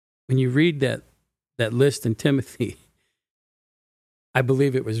when you read that list in Timothy, I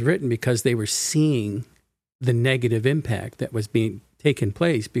believe it was written because they were seeing the negative impact that was being taken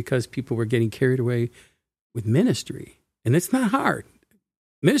place because people were getting carried away with ministry. And it's not hard.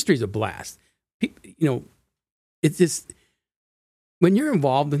 Ministry is a blast. It's just, when you're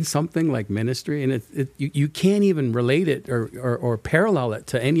involved in something like ministry, and you can't even relate it or parallel it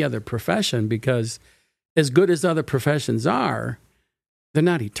to any other profession, because as good as other professions are, they're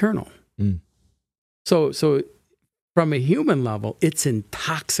not eternal. Mm. So from a human level, it's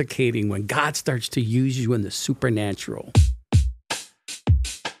intoxicating when God starts to use you in the supernatural.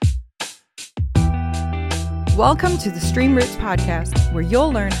 Welcome to the Stream Roots podcast, where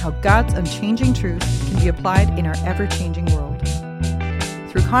you'll learn how God's unchanging truth can be applied in our ever-changing world.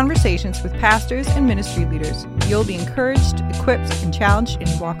 Through conversations with pastors and ministry leaders, you'll be encouraged, equipped, and challenged in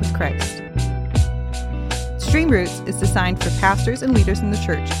your walk with Christ. Stream Roots is designed for pastors and leaders in the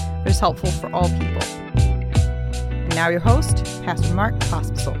church, but is helpful for all people. And now your host, Pastor Mark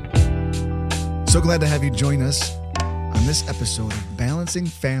Pospisil. So glad to have you join us on this episode of Balancing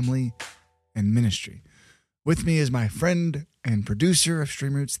Family and Ministry. With me is my friend and producer of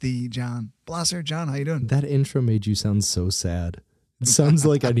Stream Roots, the John Blosser. John, how you doing? That intro made you sound so sad. It sounds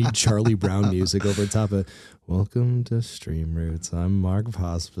like I need Charlie Brown music over top of "Welcome to Stream Roots. I'm Mark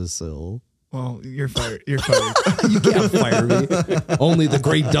Pospisil." Well, you're fired. You're fired. You can't fire me. Only the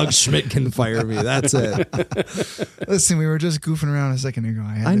great Doug Schmidt can fire me. That's it. Listen, we were just goofing around a second ago.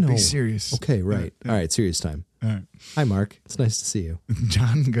 I had to be serious. Okay, right. All right, serious time. All right. Hi, Mark. It's nice to see you.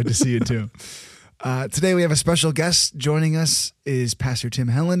 John, good to see you too. Today we have a special guest. Joining us is Pastor Tim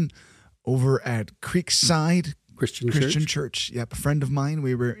Helen over at Creekside Christian Church. Yep, a friend of mine.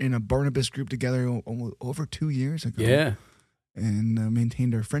 We were in a Barnabas group together over 2 years ago. Yeah. And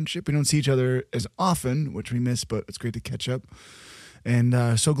maintained our friendship. We don't see each other as often, which we miss, but it's great to catch up.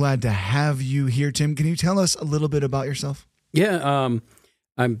 And so glad to have you here, Tim. Can you tell us a little bit about yourself? Yeah,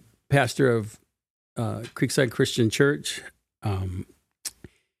 I'm pastor of Creekside Christian Church.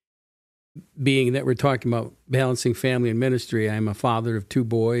 Being that we're talking about balancing family and ministry, I'm a father of 2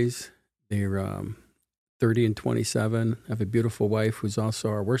 boys. They're 30 and 27. I have a beautiful wife who's also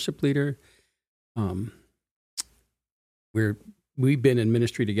our worship leader. We've been in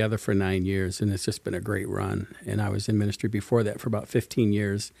ministry together for 9 years, and it's just been a great run. And I was in ministry before that for about 15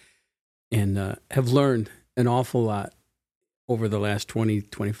 years, and have learned an awful lot over the last 20,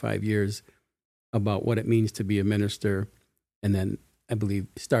 25 years about what it means to be a minister. And then I believe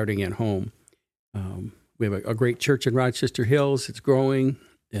starting at home. We have a great church in Rochester Hills. It's growing.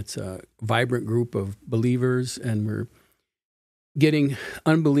 It's a vibrant group of believers, and we're getting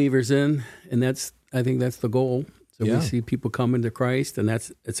unbelievers in, and I think that's the goal. So we see people coming to Christ, and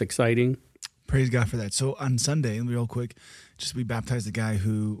it's exciting. Praise God for that. So on Sunday, real quick, we baptized a guy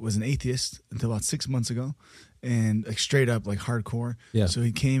who was an atheist until about 6 months ago, and straight up hardcore. Yeah. So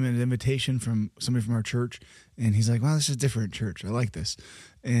he came at an invitation from somebody from our church, and he's like, "Wow, this is a different church. I like this."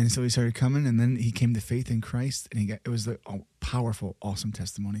 And so he started coming, and then he came to faith in Christ, and it was a powerful, awesome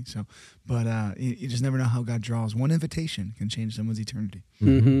testimony. So, but you just never know how God draws. One invitation can change someone's eternity.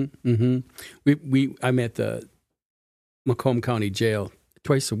 Mm-hmm. Mm-hmm. I'm at the Macomb County Jail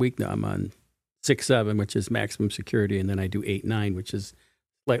twice a week now. I'm on 6-7, which is maximum security, and then I do 8-9, which is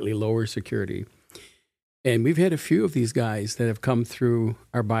slightly lower security. And we've had a few of these guys that have come through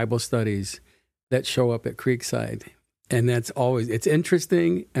our Bible studies that show up at Creekside. And it's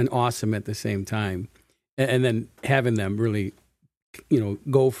interesting and awesome at the same time. And then having them really,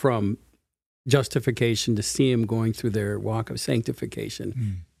 go from justification to see them going through their walk of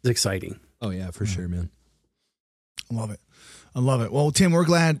sanctification is exciting. Oh, yeah, for sure, man. I love it. Well, Tim, we're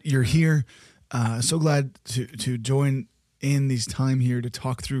glad you're here. So glad to join in these time here to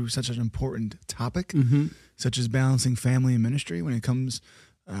talk through such an important topic, such as balancing family and ministry when it comes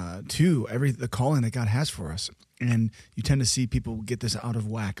to the calling that God has for us. And you tend to see people get this out of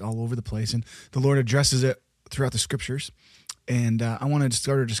whack all over the place, and the Lord addresses it throughout the scriptures. And I want to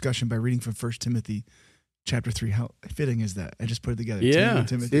start our discussion by reading from 1 Timothy chapter 3. How fitting is that? I just put it together. Yeah.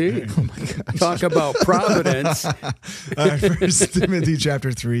 Timothy. Oh my gosh. Talk about providence. 1 Timothy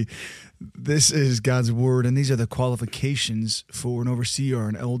chapter 3. This is God's word, and these are the qualifications for an overseer or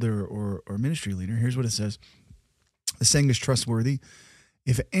an elder or ministry leader. Here's what it says. The saying is trustworthy.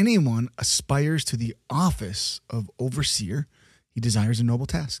 If anyone aspires to the office of overseer, he desires a noble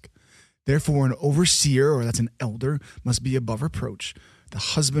task. Therefore, an overseer, or that's an elder, must be above reproach, the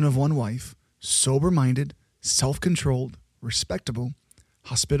husband of one wife, sober-minded, self-controlled, respectable,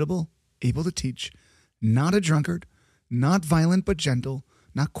 hospitable, able to teach, not a drunkard, not violent but gentle,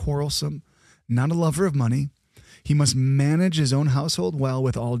 not quarrelsome, not a lover of money. He must manage his own household well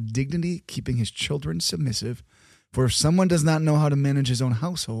with all dignity, keeping his children submissive. For if someone does not know how to manage his own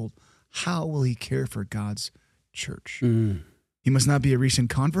household, how will he care for God's church? He must not be a recent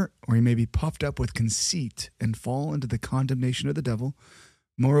convert, or he may be puffed up with conceit and fall into the condemnation of the devil.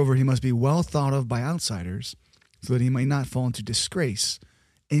 Moreover, he must be well thought of by outsiders, so that he might not fall into disgrace,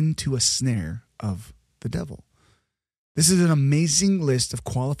 into a snare of the devil. This is an amazing list of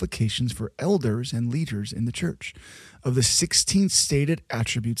qualifications for elders and leaders in the church. Of the 16 stated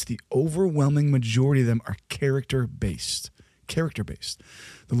attributes, the overwhelming majority of them are character-based. Character-based.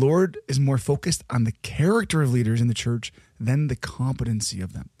 The Lord is more focused on the character of leaders in the church than the competency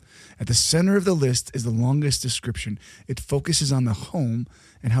of them. At the center of the list is the longest description. It focuses on the home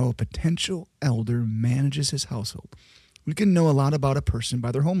and how a potential elder manages his household. We can know a lot about a person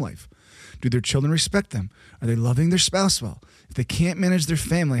by their home life. Do their children respect them? Are they loving their spouse well? If they can't manage their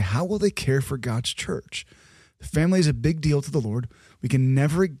family, how will they care for God's church? The family is a big deal to the Lord. We can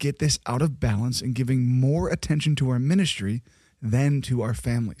never get this out of balance in giving more attention to our ministry than to our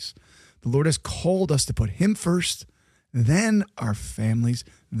families. The Lord has called us to put Him first, then our families,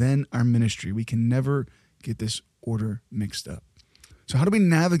 then our ministry. We can never get this order mixed up. So how do we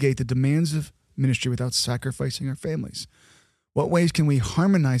navigate the demands of ministry without sacrificing our families? What ways can we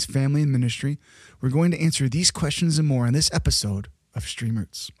harmonize family and ministry? We're going to answer these questions and more in this episode of Stream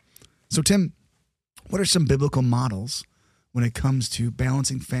Roots. So Tim, what are some biblical models when it comes to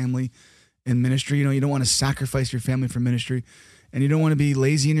balancing family and ministry? You know, you don't want to sacrifice your family for ministry, and you don't want to be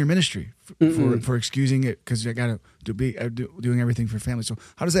lazy in your ministry for excusing it because you got to be doing everything for family. So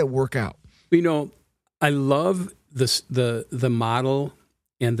how does that work out? You know, I love this, the model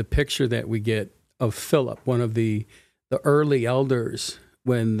and the picture that we get of Philip, one of the early elders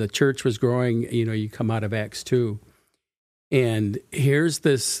when the church was growing. You know, you come out of Acts 2, and here's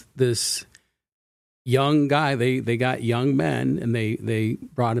this young guy. They got young men, and they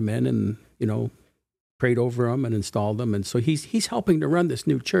brought him in, and you know, prayed over him and installed him, and so he's helping to run this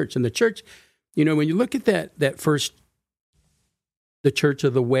new church. And the church, you know, when you look at that first, the Church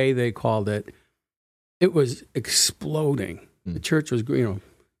of the Way they called it, it was exploding. The church was, you know,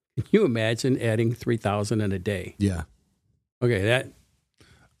 can you imagine adding 3,000 in a day? Yeah. Okay, that.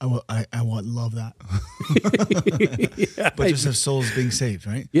 I would love that. Yeah, but just of souls being saved,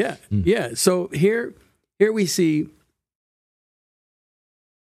 right? Yeah, yeah. So here we see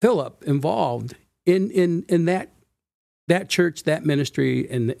Philip involved in that church, that ministry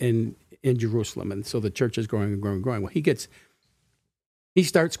in Jerusalem, and so the church is growing and growing and growing. Well, he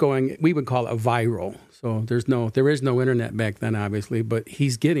starts going. We would call it a viral. So there is no internet back then, obviously, but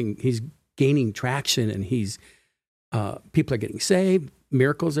he's gaining traction, and people are getting saved.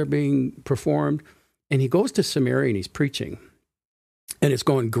 Miracles are being performed, and he goes to Samaria and he's preaching, and it's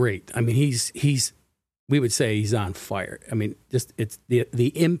going great. I mean, we would say he's on fire. I mean, just it's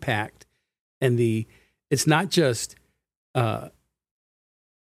the impact and it's not just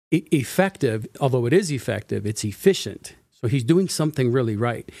effective, although it is effective. It's efficient. So he's doing something really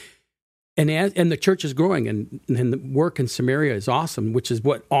right, and the church is growing, and the work in Samaria is awesome, which is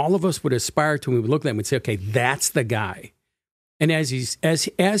what all of us would aspire to. When we look at him and say, okay, that's the guy. And as he's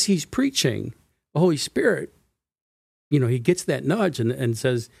preaching, the Holy Spirit, you know, he gets that nudge and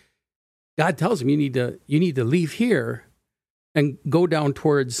says, God tells him, you need to leave here and go down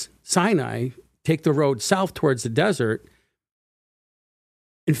towards Sinai, take the road south towards the desert.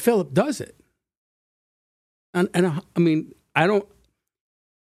 And Philip does it. And I mean, to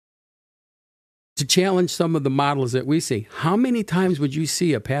challenge some of the models that we see, how many times would you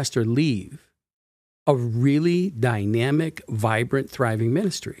see a pastor leave a really dynamic, vibrant, thriving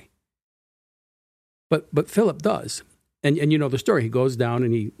ministry? But Philip does. And you know the story. He goes down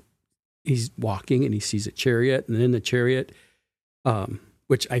and he's walking and he sees a chariot, and in the chariot,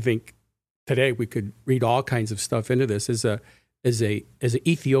 which I think today we could read all kinds of stuff into this, is an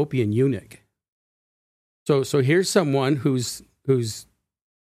Ethiopian eunuch. So here's someone who's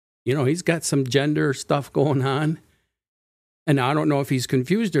you know, he's got some gender stuff going on, and I don't know if he's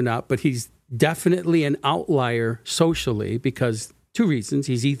confused or not, but he's definitely an outlier socially because two reasons: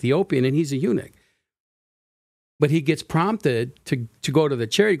 he's Ethiopian and he's a eunuch. But he gets prompted to go to the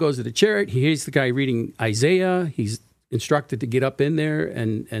chariot. He goes to the chariot. He hears the guy reading Isaiah. He's instructed to get up in there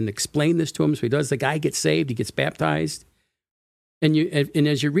and explain this to him. So he does. The guy gets saved. He gets baptized. And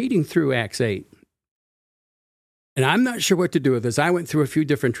as you're reading through Acts 8, and I'm not sure what to do with this. I went through a few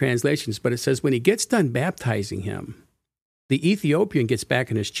different translations, but it says when he gets done baptizing him, the Ethiopian gets back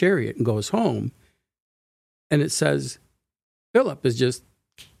in his chariot and goes home. And it says Philip is just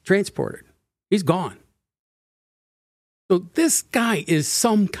transported. He's gone. So this guy is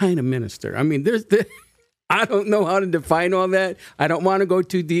some kind of minister. I mean, I don't know how to define all that. I don't want to go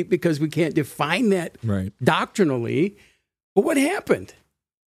too deep because we can't define that doctrinally. But what happened?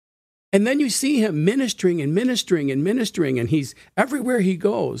 And then you see him ministering and ministering and ministering, and he's everywhere he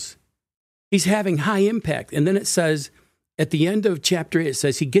goes, he's having high impact. And then it says, at the end of chapter 8, it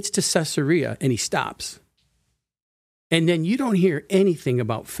says he gets to Caesarea and he stops. And then you don't hear anything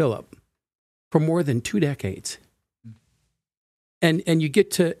about Philip for more than 2 decades. And you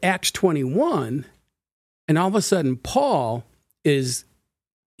get to Acts 21, and all of a sudden Paul he's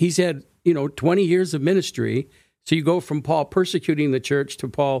had, 20 years of ministry. So you go from Paul persecuting the church to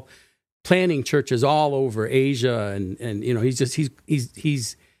Paul planting churches all over Asia, and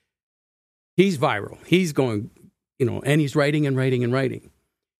he's viral. He's going, and he's writing and writing and writing.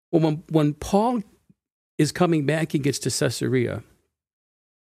 Well, when Paul is coming back, he gets to Caesarea,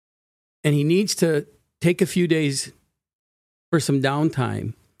 and he needs to take a few days for some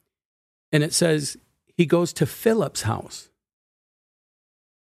downtime. And it says he goes to Philip's house.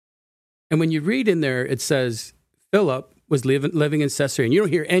 And when you read in there, it says Philip was living in Caesarea, and you don't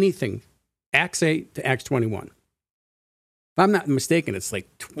hear anything. Acts 8 to Acts 21. If I'm not mistaken, it's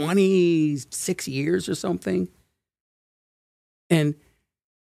like 26 years or something. And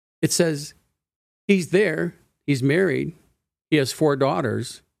it says he's there, he's married, he has 4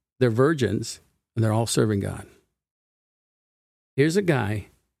 daughters, they're virgins, and they're all serving God. Here's a guy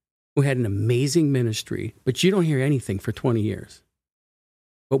who had an amazing ministry, but you don't hear anything for 20 years.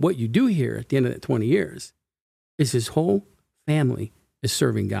 But what you do hear at the end of that 20 years is his whole family is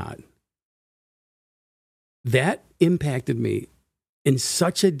serving God. That impacted me in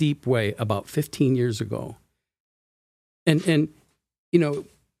such a deep way about 15 years ago. And you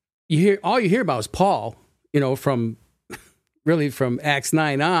hear about is Paul, from Acts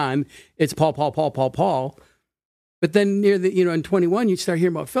 9 on, it's Paul. But then near the, in 21, you start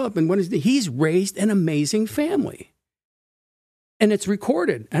hearing about Philip, and he's raised an amazing family. And it's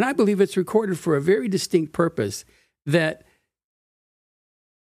recorded. And I believe it's recorded for a very distinct purpose, that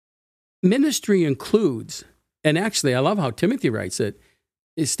ministry includes, and actually I love how Timothy writes it,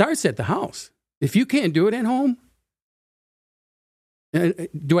 it starts at the house. If you can't do it at home,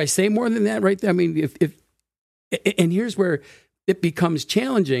 do I say more than that right there? I mean, and here's where it becomes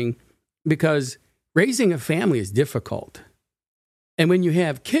challenging, because raising a family is difficult. And when you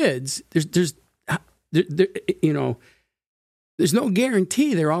have kids, there's no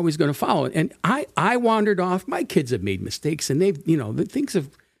guarantee they're always going to follow it. And I wandered off. My kids have made mistakes, and they've,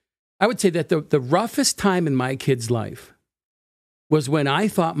 I would say that the roughest time in my kid's life was when I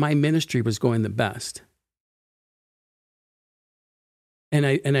thought my ministry was going the best. And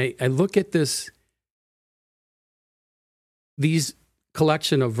I look at these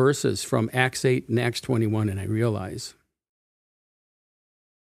collection of verses from Acts 8 and Acts 21, and I realize,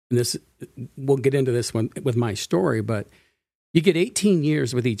 and we'll get into this one with my story, but you get 18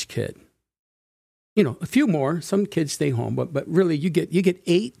 years with each kid. A few more, some kids stay home, but really you get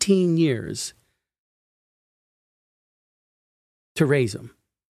 18 years to raise them.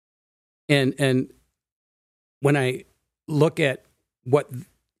 And when I look at what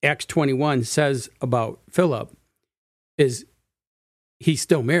Acts 21 says about Philip, is he's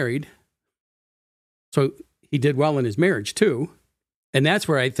still married. So he did well in his marriage too. And that's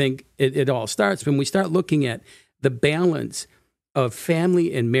where I think it all starts. When we start looking at the balance of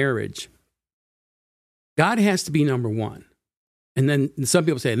family and marriage, God has to be number one. And then some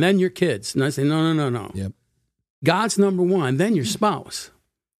people say, and then your kids. And I say, no. Yep. God's number one, then your spouse.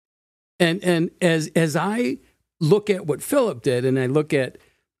 And as I look at what Philip did, and I look at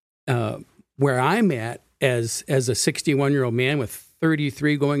where I'm at as a 61-year-old man with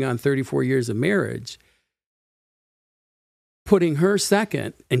 33 going on 34 years of marriage, putting her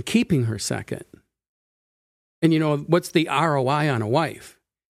second and keeping her second. And what's the ROI on a wife?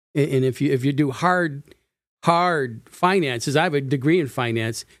 And if you do hard finances, I have a degree in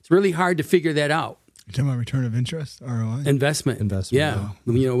finance, it's really hard to figure that out. You're talking about return of interest, ROI? Investment. Yeah. Wow.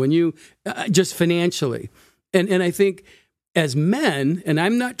 When you, just financially. And I think as men, and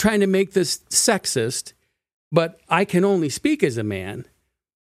I'm not trying to make this sexist, but I can only speak as a man,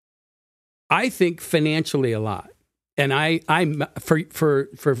 I think financially a lot. And I'm for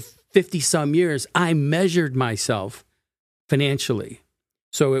 50 some years, I measured myself financially.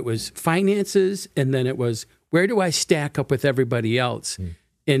 So it was finances, and then it was, where do I stack up with everybody else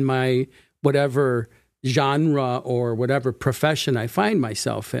in my whatever genre or whatever profession I find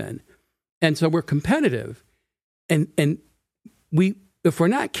myself in. And so we're competitive. And we, if we're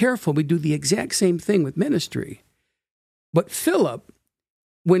not careful, we do the exact same thing with ministry. But Philip,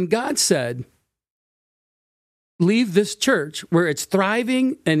 when God said, leave this church where it's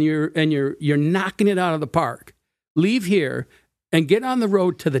thriving and you're knocking it out of the park. Leave here and get on the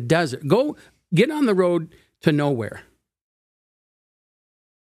road to the desert. Go get on the road to nowhere.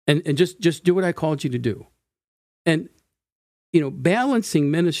 And just do what I called you to do. And, balancing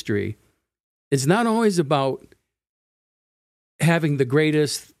ministry is not always about having the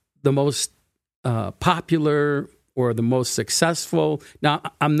greatest, the most popular, or the most successful. Now,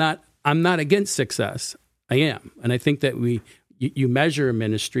 I'm not against success. I am. And I think that you measure a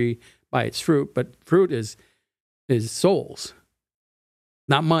ministry by its fruit, but fruit is souls,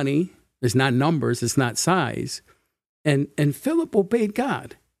 not money. It's not numbers. It's not size. And Philip obeyed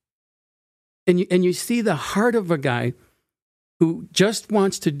God. And you see the heart of a guy who just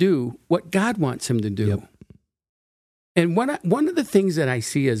wants to do what God wants him to do. Yep. And one of the things that I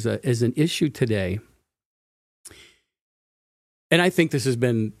see as an issue today, and I think this has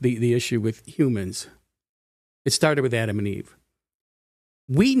been the issue with humans, it started with Adam and Eve.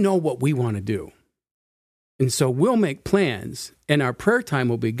 We know what we want to do. And so we'll make plans, and our prayer time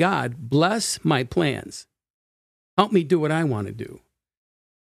will be, God, bless my plans. Help me do what I want to do.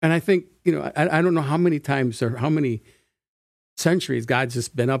 And I think, I don't know how many times or how many centuries God's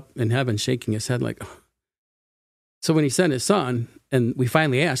just been up in heaven shaking his head like, oh. So when he sent his son, and we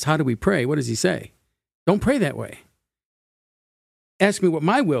finally asked, how do we pray? What does he say? Don't pray that way. Ask me what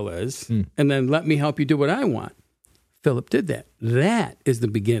my will is, and then let me help you do what I want. Philip did that. That is the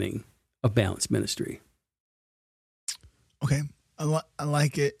beginning of balanced ministry. Okay. I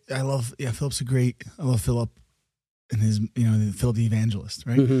like it. I love, Philip's I love Philip and his, Philip the evangelist,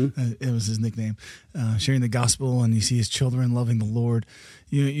 right? Mm-hmm. It was his nickname. Sharing the gospel, and you see his children loving the Lord.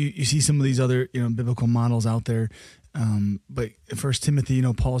 You see some of these other, biblical models out there. But First Timothy,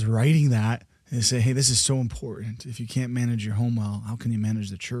 Paul's writing that and say, hey, this is so important. If you can't manage your home well, how can you manage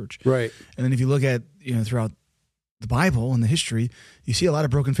the church? Right. And then if you look at, throughout the Bible and the history, you see a lot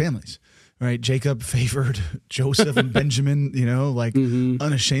of broken families. Right, Jacob favored Joseph and Benjamin,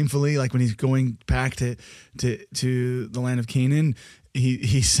 unashamedly. Like when he's going back to the land of Canaan,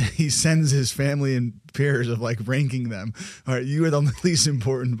 he sends his family in pairs of ranking them. All right, you are the least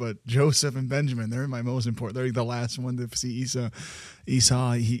important, but Joseph and Benjamin, they're my most important. They're the last one to see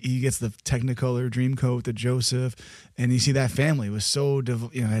Esau. He gets the Technicolor dream coat to Joseph, and you see that family was so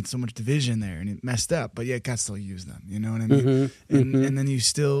had so much division there, and it messed up. But yet God still used them. You know what I mean? Mm-hmm. And then you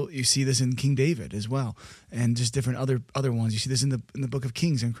see this in King David as well, and just different other ones. You see this in the book of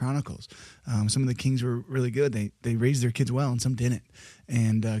Kings and Chronicles. Some of the kings were really good. They raised their kids well, and some didn't,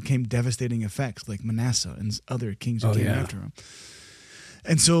 and came devastating effects like Manasseh and other kings who came after him.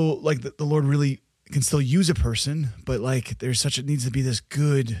 And so the Lord really can still use a person, but it needs to be this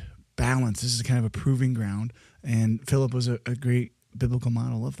good balance. This is kind of a proving ground, and Philip was a great biblical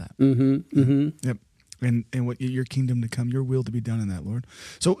model of that. Mm-hmm. Mm-hmm. Yep. And what your kingdom to come, your will to be done in that, Lord.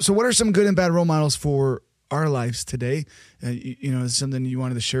 So what are some good and bad role models for our lives today? It's something you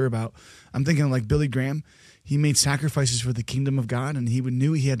wanted to share about. I'm thinking like Billy Graham. He made sacrifices for the kingdom of God, and he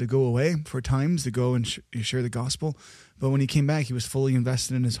knew he had to go away for times to go and share the gospel. But when he came back, he was fully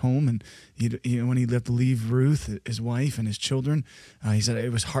invested in his home, and when he had to leave Ruth, his wife, and his children, he said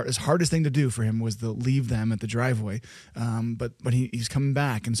it was hard. His hardest thing to do for him was to leave them at the driveway. But he's coming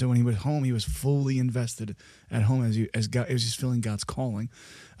back, and so when he was home, he was fully invested at home as God, he was just feeling God's calling.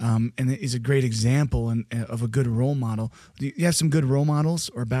 And he's a great example of a good role model. Do you have some good role models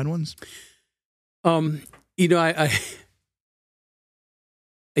or bad ones? I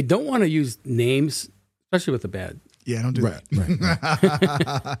don't want to use names, especially with the bad. Yeah, don't do that.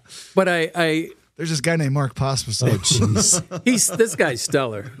 Right. But I there's this guy named Mark Pospisil. Oh, jeez. this guy's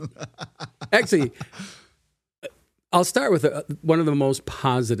stellar. Actually, I'll start with one of the most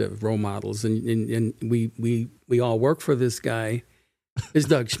positive role models, and we all work for this guy, is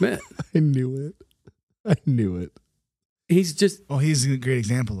Doug Schmidt. I knew it. He's just... Oh, he's a great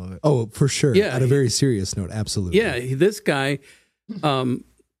example of it. Oh, for sure. Yeah, On a very serious note, absolutely. Yeah, this guy, to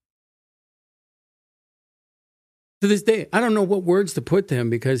this day, I don't know what words to put to him,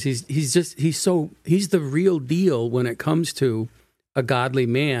 because he's the real deal when it comes to a godly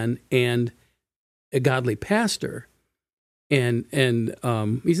man and a godly pastor. And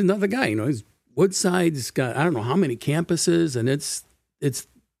he's another guy, he's Woodside's got, I don't know how many campuses, and it's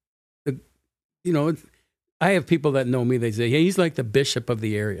I have people that know me. They say, "Hey, he's like the bishop of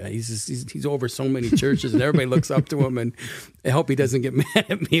the area. He's over so many churches, and everybody looks up to him." And I hope he doesn't get mad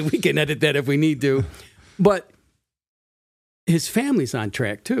at me. We can edit that if we need to. But his family's on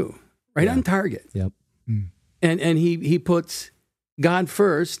track too, right on target. Yep. Mm. And he puts God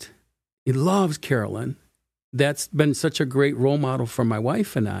first. He loves Carolyn. That's been such a great role model for my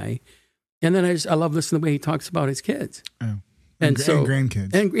wife and I. And then I love listening to the way he talks about his kids. Oh. And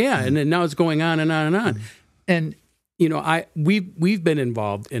grandkids. And then now it's going on and on and on. And we've been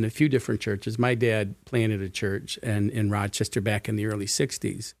involved in a few different churches. My dad planted a church in Rochester back in the early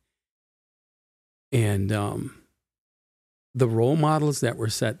 60s. And the role models that were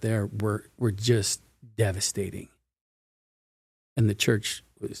set there were just devastating. And the church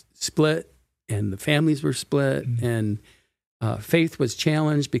was split, and the families were split, and faith was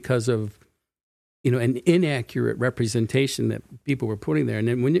challenged because of an inaccurate representation that people were putting there. And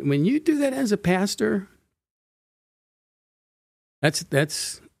then when you do that as a pastor,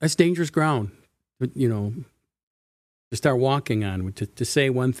 that's dangerous ground, to start walking on, to say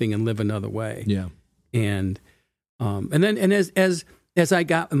one thing and live another way. Yeah. And as I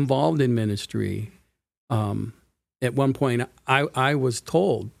got involved in ministry, at one point I was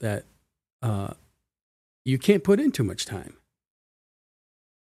told that you can't put in too much time.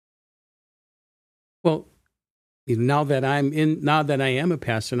 Well, now that I am a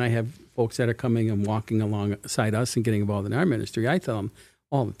pastor and I have folks that are coming and walking alongside us and getting involved in our ministry, I tell them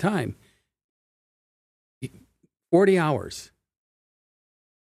all the time, 40 hours.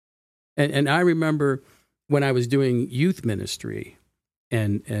 And I remember when I was doing youth ministry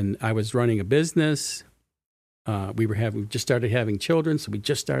and I was running a business, we just started having children, so we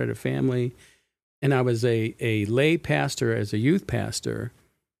just started a family. And I was a lay pastor as a youth pastor.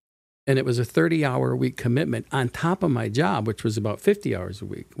 And it was a 30-hour-a-week commitment on top of my job, which was about 50 hours a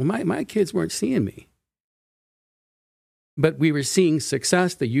week. Well, my kids weren't seeing me. But we were seeing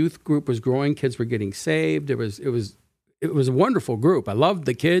success. The youth group was growing. Kids were getting saved. It was a wonderful group. I loved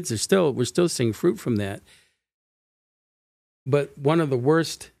the kids. We're still seeing fruit from that. But one of the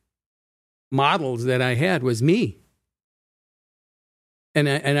worst models that I had was me. And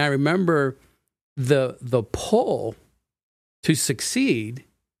I remember the pull to succeed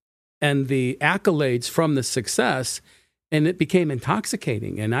and the accolades from the success, and it became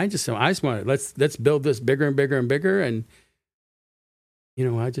intoxicating. And I just wanted, let's build this bigger and bigger and bigger. And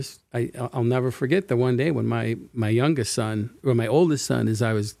I'll never forget the one day when my youngest son, or my oldest son,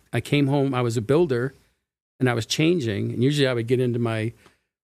 I came home. I was a builder, and I was changing. And usually I would get into my,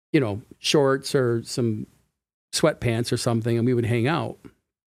 shorts or some sweatpants or something, and we would hang out.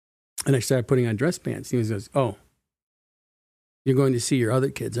 And I started putting on dress pants. And he goes, "Oh, you're going to see your other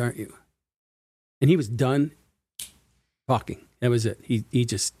kids, aren't you?" And he was done talking. That was it. He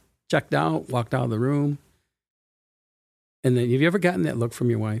just checked out, walked out of the room. And then, have you ever gotten that look from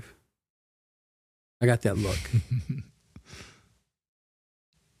your wife? I got that look.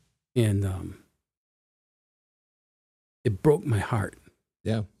 And it broke my heart.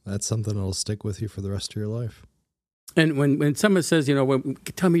 Yeah, that's something that'll stick with you for the rest of your life. And when someone says,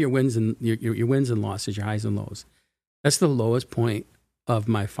 tell me your wins and your wins and losses, your highs and lows. That's the lowest point of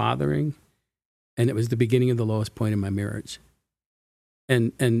my fathering, and it was the beginning of the lowest point in my marriage.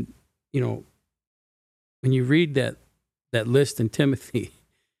 And when you read that list in Timothy,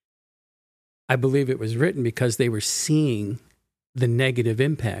 I believe it was written because they were seeing the negative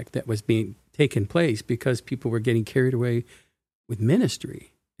impact that was being taken place because people were getting carried away with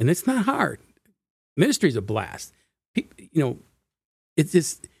ministry. And it's not hard. Ministry is a blast. It's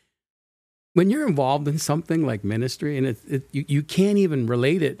just, when you're involved in something like ministry, and you can't even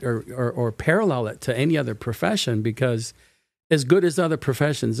relate it or parallel it to any other profession, because as good as other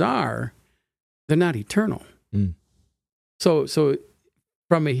professions are, they're not eternal. Mm. So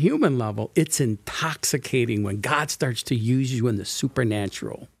from a human level, it's intoxicating when God starts to use you in the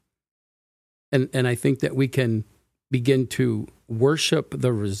supernatural. And I think that we can begin to worship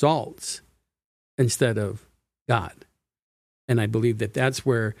the results instead of God. And I believe that that's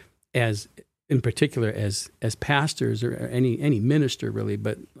where, in particular, as pastors or any minister really,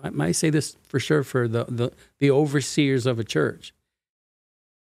 but I might say this for sure for the overseers of a church,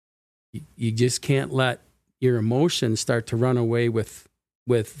 you just can't let your emotions start to run away with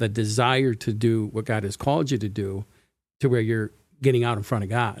the desire to do what God has called you to do, to where you're getting out in front of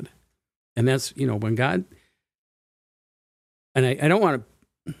God. And that's, when God, and I don't want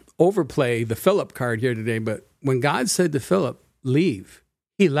to overplay the Philip card here today, but when God said to Philip, leave,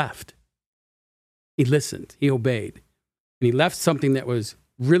 he left. He listened, he obeyed. And he left something that was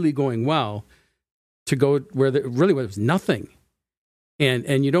really going well to go where there really was nothing.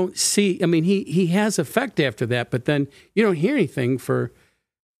 And you don't see, he has effect after that, but then you don't hear anything for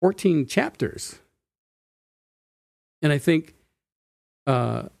 14 chapters. And I think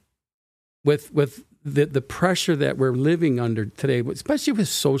with the pressure that we're living under today, especially with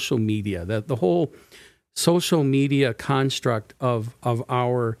social media, the whole social media construct of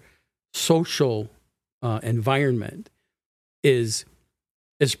our social environment is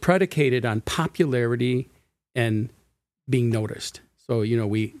is predicated on popularity and being noticed. So, I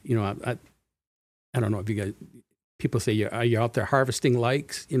don't know if you guys, people say, are you out there harvesting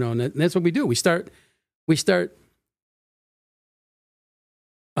likes? And that's what we do. We start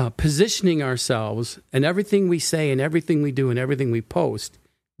positioning ourselves and everything we say and everything we do and everything we post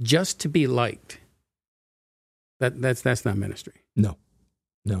just to be liked. That's not ministry. No.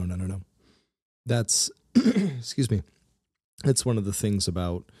 That's, excuse me. That's one of the things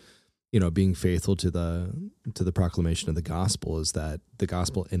about, being faithful to the proclamation of the gospel, is that the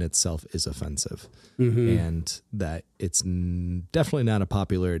gospel in itself is offensive, and that it's definitely not a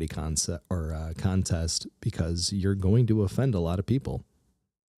popularity concept or contest, because you're going to offend a lot of people.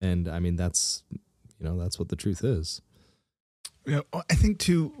 And I mean, that's what the truth is. Yeah, I think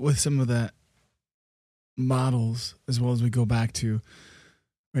too, with some of the models, as well as we go back to,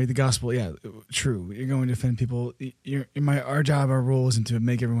 right, the gospel. Yeah, true. You're going to offend people. Our job, our role isn't to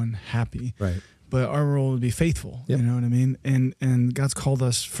make everyone happy, right? But our role would be faithful. Yep. You know what I mean? And God's called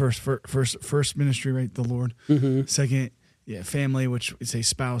us first ministry, right? The Lord. Second, family, which we say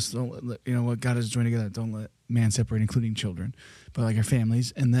spouse. Don't let, what God has joined together. Don't let man separate, including children, but like our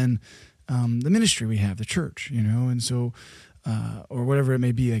families, and then the ministry we have, the church. And so, or whatever it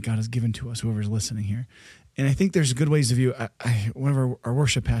may be that God has given to us, whoever's listening here. And I think there's good ways to view. One of our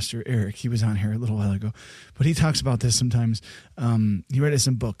worship pastor, Eric, he was on here a little while ago, but he talks about this sometimes. He read it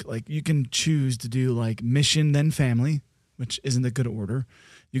in a book. Like, you can choose to do like mission then family, which isn't a good order.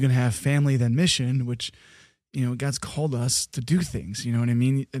 You can have family then mission, which, God's called us to do things. You know what I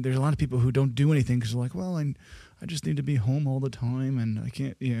mean? There's a lot of people who don't do anything because they're like, well, I just need to be home all the time, and I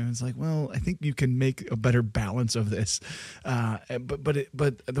can't. It's like, well, I think you can make a better balance of this. But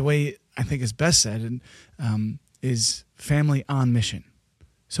the way I think is best said is family on mission.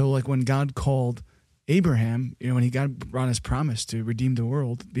 So like when God called Abraham, when God brought his promise to redeem the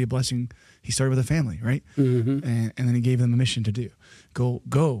world, be a blessing, he started with a family, right? And then he gave them a mission to do. Go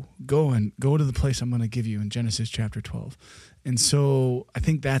and go to the place I'm going to give you in Genesis chapter 12. And so I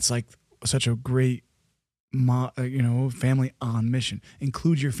think that's like such a great, family on mission.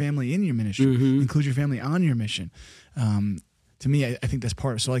 Include your family in your ministry. Include your family on your mission. To me, I think that's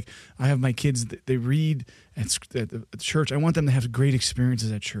part of it. So like, I have my kids, they read at church. I want them to have great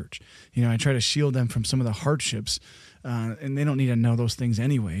experiences at church. I try to shield them from some of the hardships, and they don't need to know those things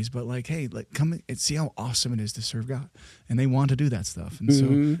anyways, but like, hey, come and see how awesome it is to serve God. And they want to do that stuff. And so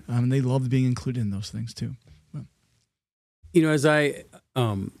they love being included in those things too. But. As I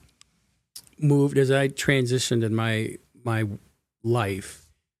transitioned in my life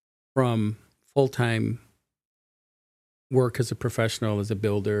from full-time work as a professional, as a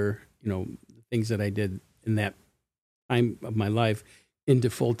builder, things that I did in that time of my life, into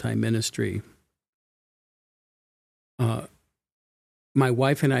full-time ministry. My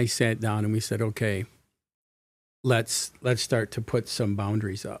wife and I sat down and we said, okay, let's start to put some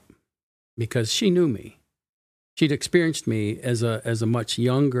boundaries up, because she knew me. She'd experienced me as a much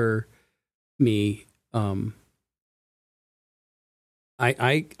younger me.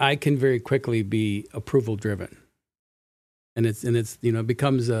 I can very quickly be approval driven. And it's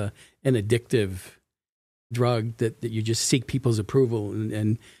becomes an addictive drug that you just seek people's approval,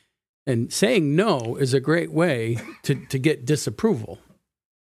 and saying no is a great way to get disapproval.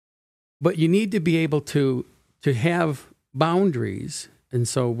 But you need to be able to have boundaries. And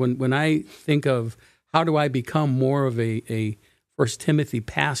so when I think of how do I become more of a First Timothy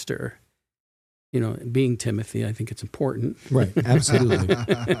pastor, being Timothy, I think it's important. Right, absolutely.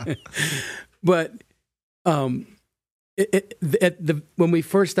 But when we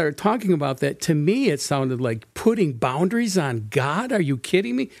first started talking about that, to me, it sounded like putting boundaries on God. Are you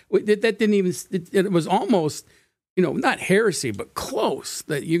kidding me? That didn't even, it was almost, not heresy, but close,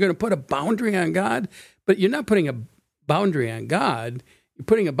 that you're going to put a boundary on God, but you're not putting a boundary on God. You're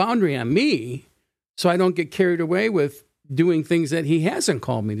putting a boundary on me so I don't get carried away with doing things that he hasn't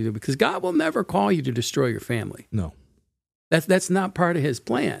called me to do, because God will never call you to destroy your family. No. That's not part of his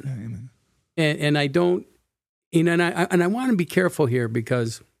plan. Amen. And I don't, and I want to be careful here,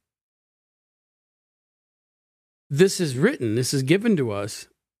 because this is written, this is given to us,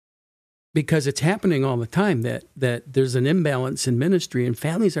 because it's happening all the time that there's an imbalance in ministry and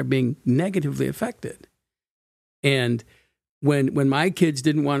families are being negatively affected. And when my kids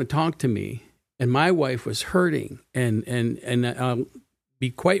didn't want to talk to me and my wife was hurting, and I'll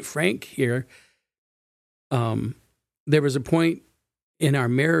be quite frank here, there was a point in our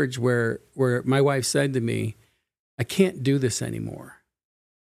marriage where my wife said to me, I can't do this anymore.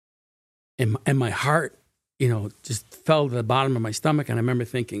 And my heart, just fell to the bottom of my stomach. And I remember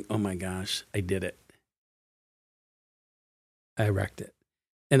thinking, oh my gosh, I did it. I wrecked it.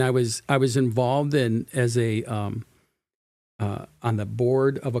 and I was involved in as a on the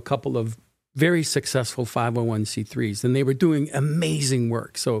board of a couple of very successful 501c3s, and they were doing amazing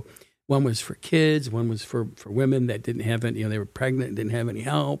work. So one was for kids, one was for women that didn't have any, they were pregnant and didn't have any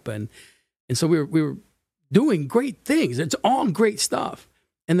help, and so we were doing great things. It's all great stuff.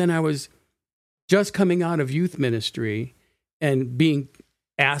 And then I was just coming out of youth ministry and being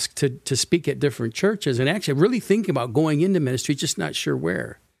asked to speak at different churches, and actually really thinking about going into ministry, just not sure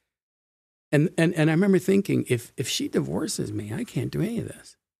where. And I remember thinking, if she divorces me, I can't do any of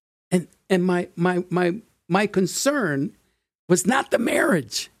this. And my concern was not the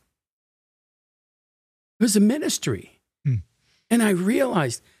marriage. It was the ministry. And I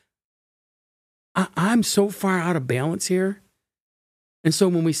realized I'm so far out of balance here. And so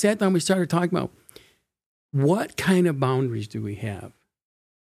when we sat down, we started talking about what kind of boundaries do we have?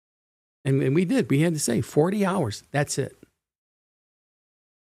 And we did. We had to say 40 hours. That's it.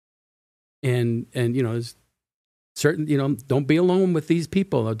 And there's certain, don't be alone with these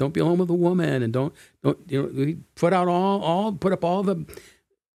people. Or don't be alone with a woman. And don't we put out put up all the,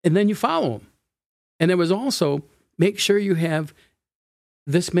 and then you follow them. And there was also make sure you have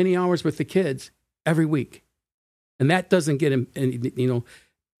this many hours with the kids every week. And that doesn't get in,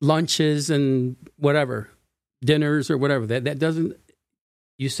 lunches and whatever, dinners or whatever. That doesn't,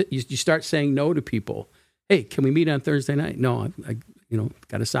 you start saying no to people. Hey, can we meet on Thursday night? No, I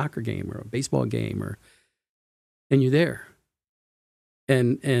got a soccer game or a baseball game and you're there.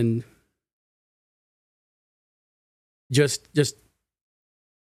 And just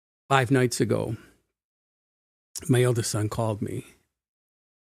 5 nights ago, my eldest son called me.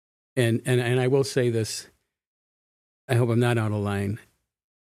 And I will say this, I hope I'm not out of line.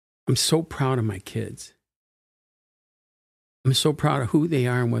 I'm so proud of my kids. I'm so proud of who they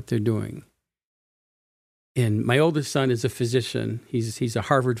are and what they're doing. And my oldest son is a physician. He's a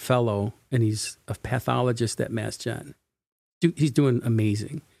Harvard fellow, and he's a pathologist at Mass Gen. He's doing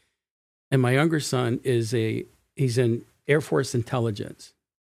amazing. And my younger son he's in Air Force intelligence.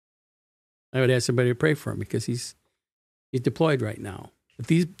 I would ask everybody to pray for him because he's deployed right now. But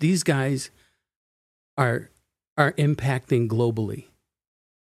these guys are impacting globally.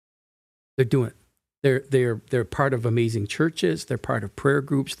 They're doing it. They're part of amazing churches. They're part of prayer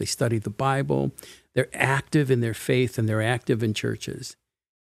groups. They study the Bible. They're active in their faith, and they're active in churches.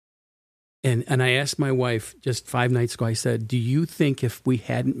 And I asked my wife just 5 nights ago, I said, do you think if we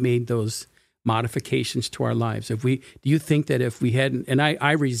hadn't made those modifications to our lives, do you think that if we hadn't, and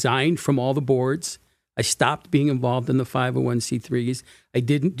I resigned from all the boards, I stopped being involved in the 501c3s. I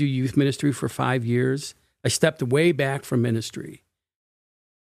didn't do youth ministry for 5 years. I stepped way back from ministry.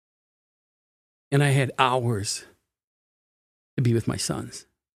 And I had hours to be with my sons.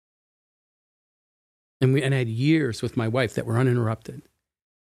 And I had years with my wife that were uninterrupted.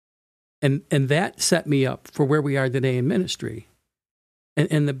 And that set me up for where we are today in ministry.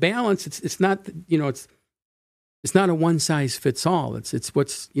 And the balance, it's not, it's not a one size fits all. It's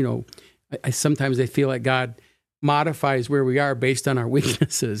what's, sometimes I feel like God modifies where we are based on our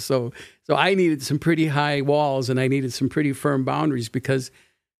weaknesses. So I needed some pretty high walls, and I needed some pretty firm boundaries because,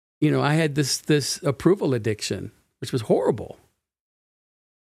 I had this approval addiction, which was horrible.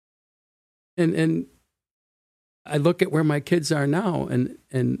 And I look at where my kids are now, and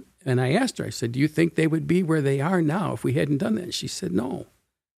I asked her, I said, do you think they would be where they are now if we hadn't done that? And she said, no.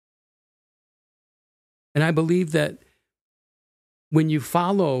 And I believe that when you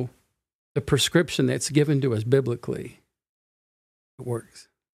follow the prescription that's given to us biblically, it works.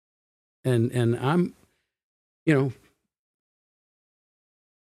 And I'm,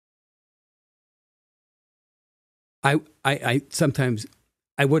 I sometimes,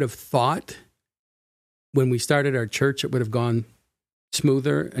 I would have thought when we started our church, it would have gone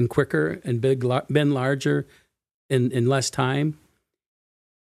smoother and quicker and been larger in less time.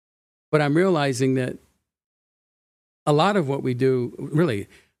 But I'm realizing that a lot of what we do, really,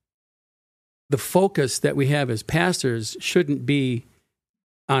 the focus that we have as pastors shouldn't be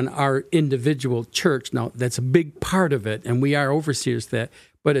on our individual church. Now, that's a big part of it, and we are overseers of that.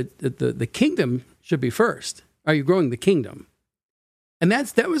 But the kingdom should be first. Are you growing the kingdom? And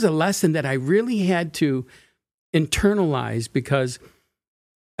that was a lesson that I really had to internalize, because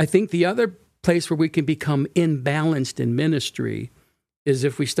I think the other place where we can become imbalanced in ministry is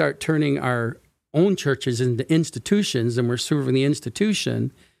if we start turning our own churches into institutions, and we're serving the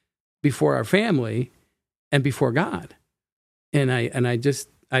institution before our family and before God. And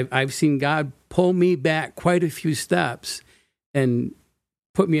I've seen God pull me back quite a few steps and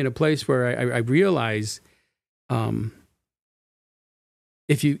put me in a place where I realize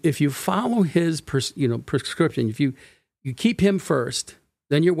if you follow his prescription, if you keep him first,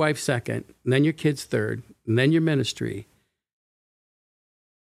 then your wife second, and then your kids third, and then your ministry.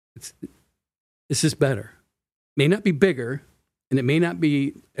 This is better. May not be bigger, and it may not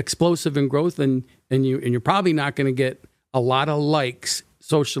be explosive in growth, and you're probably not going to get a lot of likes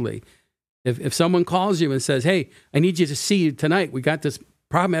socially. If someone calls you and says, "Hey, I need you to see you tonight. We got this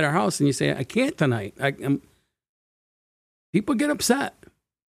problem at our house," and you say, "I can't tonight," people get upset.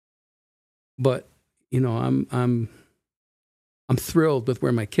 But I'm thrilled with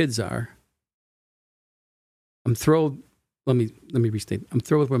where my kids are. I'm thrilled. Let me restate. I'm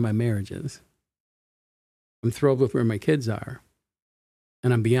thrilled with where my marriage is. I'm thrilled with where my kids are,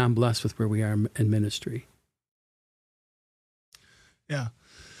 and I'm beyond blessed with where we are in ministry. Yeah.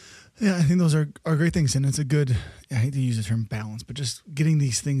 Yeah, I think those are great things. And it's a good, I hate to use the term balance, but just getting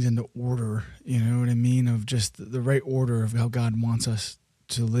these things into order, you know what I mean? Of just the right order of how God wants us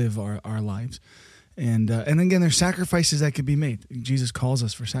to live our lives. And again, there's sacrifices that could be made. Jesus calls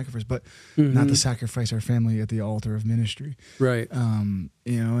us for sacrifice, but not to sacrifice our family at the altar of ministry. Right. And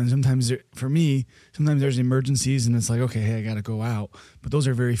sometimes for me, there's emergencies and it's like, okay, hey, I got to go out. But those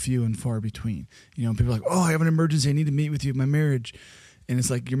are very few and far between. People are like, oh, I have an emergency. I need to meet with you, my marriage. And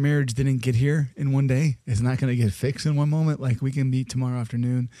it's like your marriage didn't get here in one day. It's not going to get fixed in one moment. Like we can meet tomorrow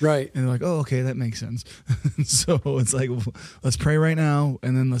afternoon. Right. And they're like, oh, okay, that makes sense. So it's like, well, let's pray right now.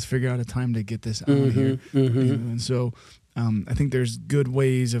 And then let's figure out a time to get this out here. And so I think there's good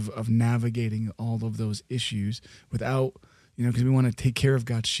ways of navigating all of those issues without, because we want to take care of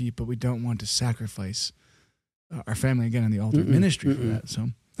God's sheep, but we don't want to sacrifice our family again on the altar of ministry for that. So,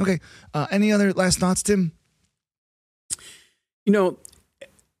 okay. Any other last thoughts, Tim?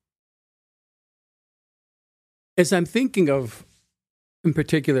 As I'm thinking of, in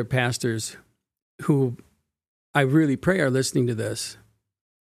particular, pastors who I really pray are listening to this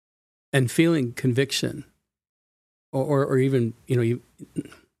and feeling conviction or even,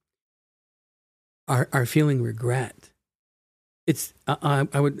 are feeling regret. It's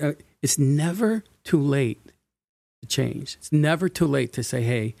never too late to change. It's never too late to say,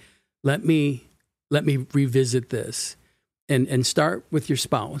 hey, let me revisit this and start with your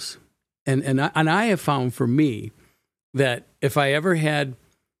spouse. And I have found for me that if I ever had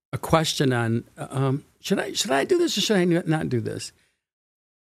a question on should I do this or should I not do this,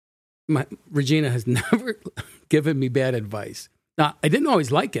 Regina has never given me bad advice. Now I didn't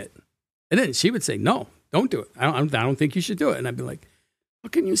always like it, and then she would say, "No, don't do it. I don't think you should do it." And I'd be like, "How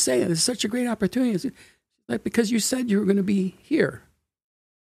can you say it? It's such a great opportunity." It's like, because you said you were going to be here,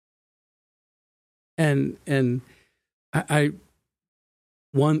 and I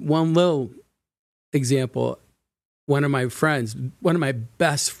one little example, one of my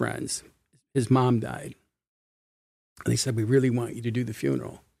best friends, his mom died. And they said, we really want you to do the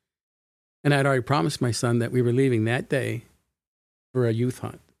funeral. And I'd already promised my son that we were leaving that day for a youth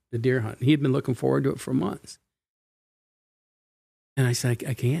hunt, the deer hunt. He had been looking forward to it for months. And I said,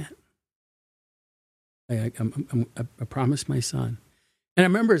 I can't. I promised my son. And I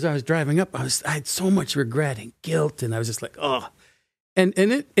remember as I was driving up, I had so much regret and guilt, and I was just like, oh. And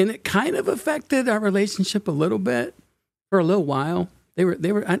it kind of affected our relationship a little bit for a little while. I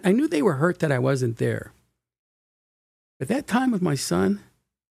knew they were hurt that I wasn't there. But that time with my son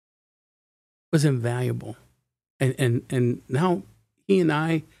was invaluable. And now he and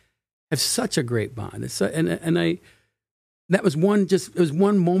I have such a great bond. That was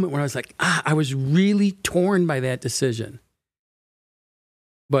one moment where I was like, I was really torn by that decision.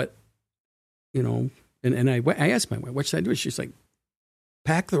 But, and I asked my wife, what should I do? She's like,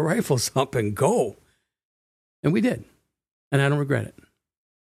 pack the rifles up and go. And we did. And I don't regret it.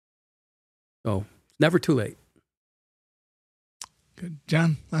 So it's never too late. Good.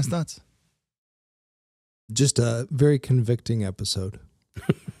 John, last thoughts? Just a very convicting episode.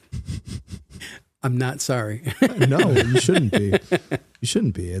 I'm not sorry. No, you shouldn't be. You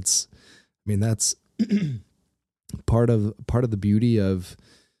shouldn't be. That's part of the beauty of,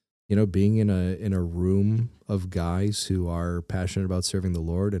 being in a room of guys who are passionate about serving the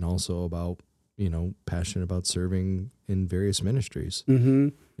Lord and also about, passionate about serving in various ministries. Mm-hmm.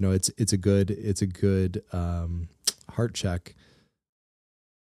 It's a good heart check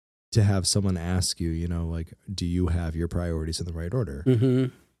to have someone ask you, do you have your priorities in the right order? Mm-hmm.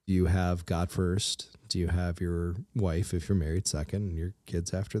 Do you have God first? Do you have your wife, if you're married, second, and your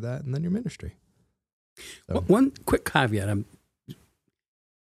kids after that, and then your ministry? So. One quick caveat.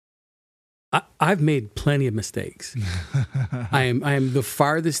 I've made plenty of mistakes. I am the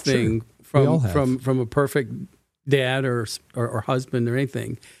farthest thing from a perfect dad or husband or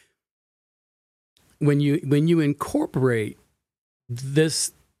anything. When you incorporate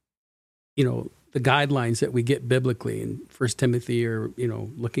this, the guidelines that we get biblically in 1 Timothy or,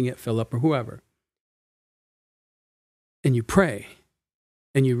 looking at Philip or whoever, and you pray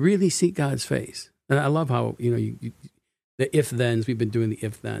and you really seek God's face. And I love how, the if-thens, we've been doing the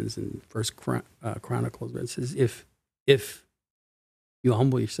if-thens in First Chronicles, but it says, if you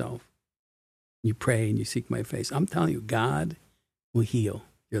humble yourself, you pray and you seek my face, I'm telling you, God will heal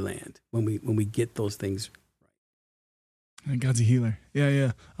your land when we get those things. And God's a healer.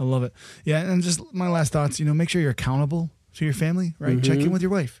 Yeah. I love it. Yeah. And just my last thoughts, make sure you're accountable to your family, right? Mm-hmm. Check in with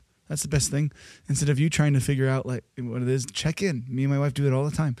your wife. That's the best thing. Instead of you trying to figure out like what it is, check in. Me and my wife do it all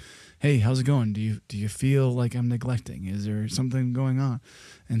the time. Hey, how's it going? Do you feel like I'm neglecting? Is there something going on?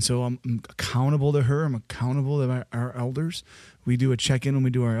 And so I'm accountable to her. I'm accountable to our elders. We do a check-in when we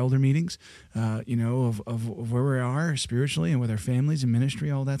do our elder meetings, of where we are spiritually and with our families and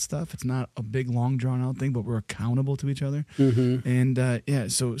ministry, all that stuff. It's not a big, long, drawn-out thing, but we're accountable to each other. Mm-hmm.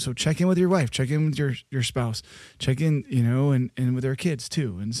 And, so check in with your wife. Check in with your spouse. Check in, and with our kids,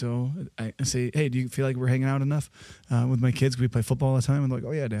 too. And so I say, hey, do you feel like we're hanging out enough with my kids? We play football all the time. And like,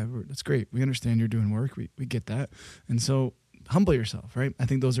 oh, yeah, Dad, that's great. We understand you're doing work. We get that. And so humble yourself, right? I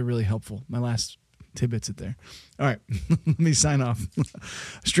think those are really helpful. My last tidbits it there. All right, let me sign off.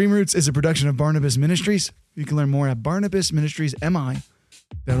 Stream Roots is a production of Barnabas Ministries. You can learn more at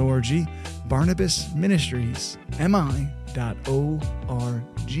barnabasministriesmi.org,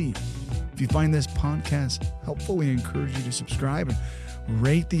 barnabasministriesmi.org. If you find this podcast helpful, we encourage you to subscribe and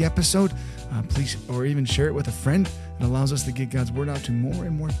rate the episode, please, or even share it with a friend. It allows us to get God's word out to more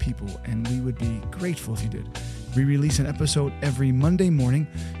and more people, and we would be grateful if you did. We release an episode every Monday morning.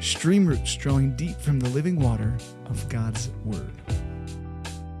 Stream Roots, drawing deep from the living water of God's word.